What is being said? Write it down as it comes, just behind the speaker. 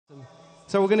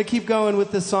So we're going to keep going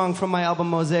with this song from my album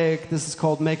Mosaic. This is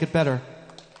called Make It Better.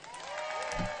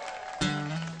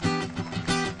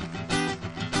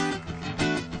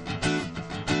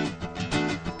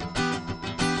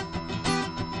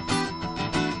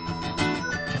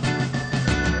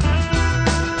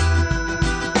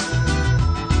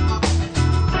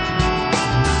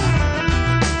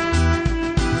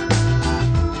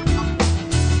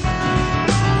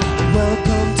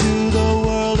 Welcome to the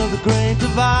world of the great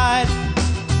divide,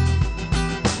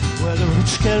 where the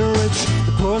rich get rich,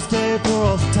 the poor stay poor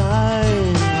all the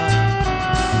time.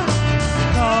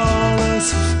 Call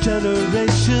us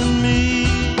Generation Me.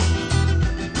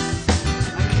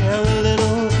 I care a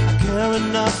little, I care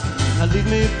enough. Now leave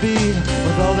me be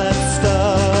with all that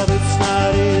stuff. It's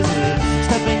not easy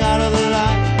stepping out of the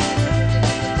line,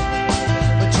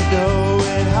 but you know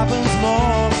it happens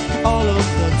more all of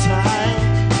the time.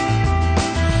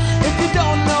 If you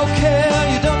don't know care,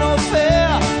 you don't know fair.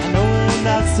 I know we're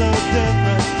not so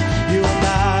different. You and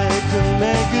I could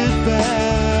make it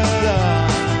better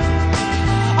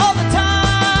all the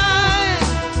time.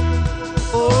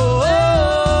 Oh, oh,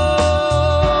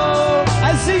 oh. I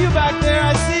see you back there.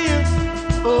 I see you.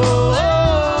 Oh,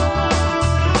 oh.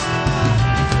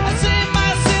 I see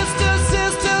my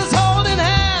sisters holding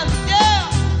hands. Yeah.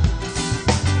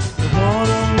 They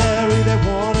wanna marry, they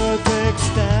wanna take a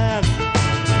stand.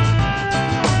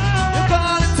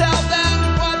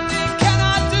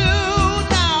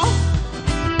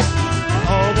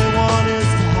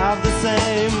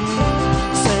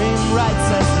 Same rights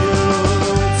as you.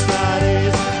 It's not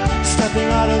easy stepping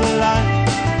out of the line,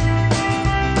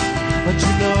 but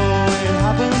you know it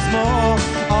happens more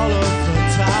all of the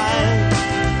time.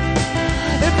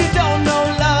 If you don't know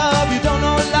love, you don't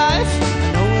know life. I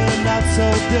know we're not so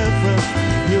different.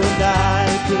 You and I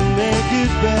can make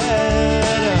it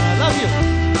better. I love you.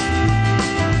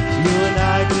 You and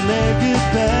I can make it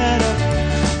better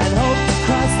and hope to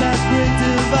cross that great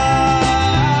divide.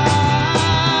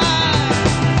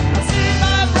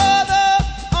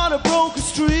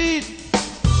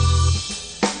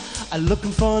 I'm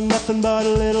looking for nothing but a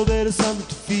little bit of something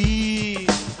to feed.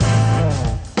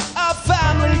 A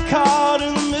family caught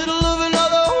in the middle of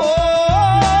another war,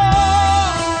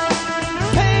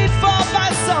 paid for by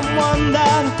someone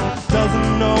that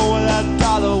doesn't know where that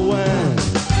dollar went.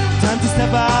 Time to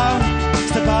step out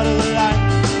of the line,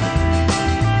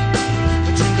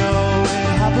 but you know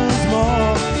it happens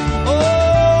more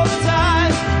all the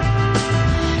time.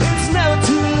 It's never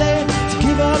too late to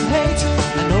give up hate.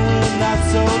 I know we're not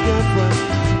so different.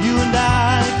 You and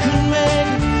I could make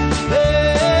it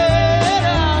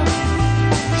better.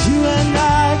 You and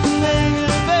I can make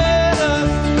it better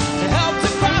and help to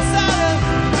cross out a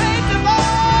great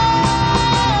divide.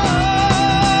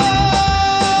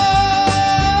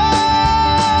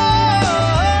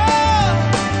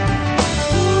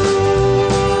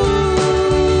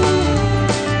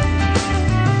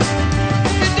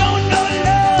 If you don't know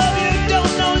love, you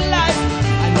don't know life.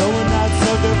 I know we're not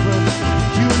so different.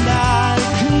 You and I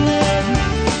can make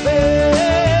it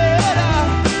better.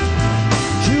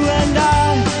 You and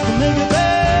I can make it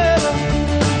better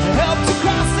and help to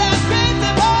cross that great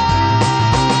divide.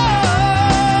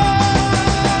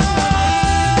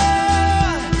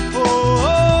 Oh,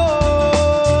 oh,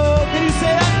 oh. Can you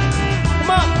say that?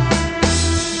 Come on.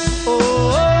 Oh,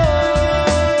 oh,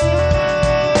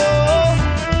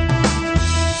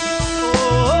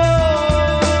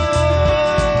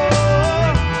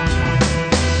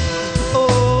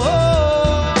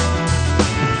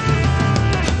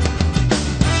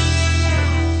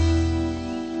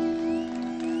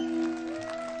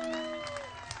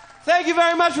 Thank you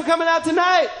very much for coming out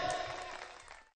tonight.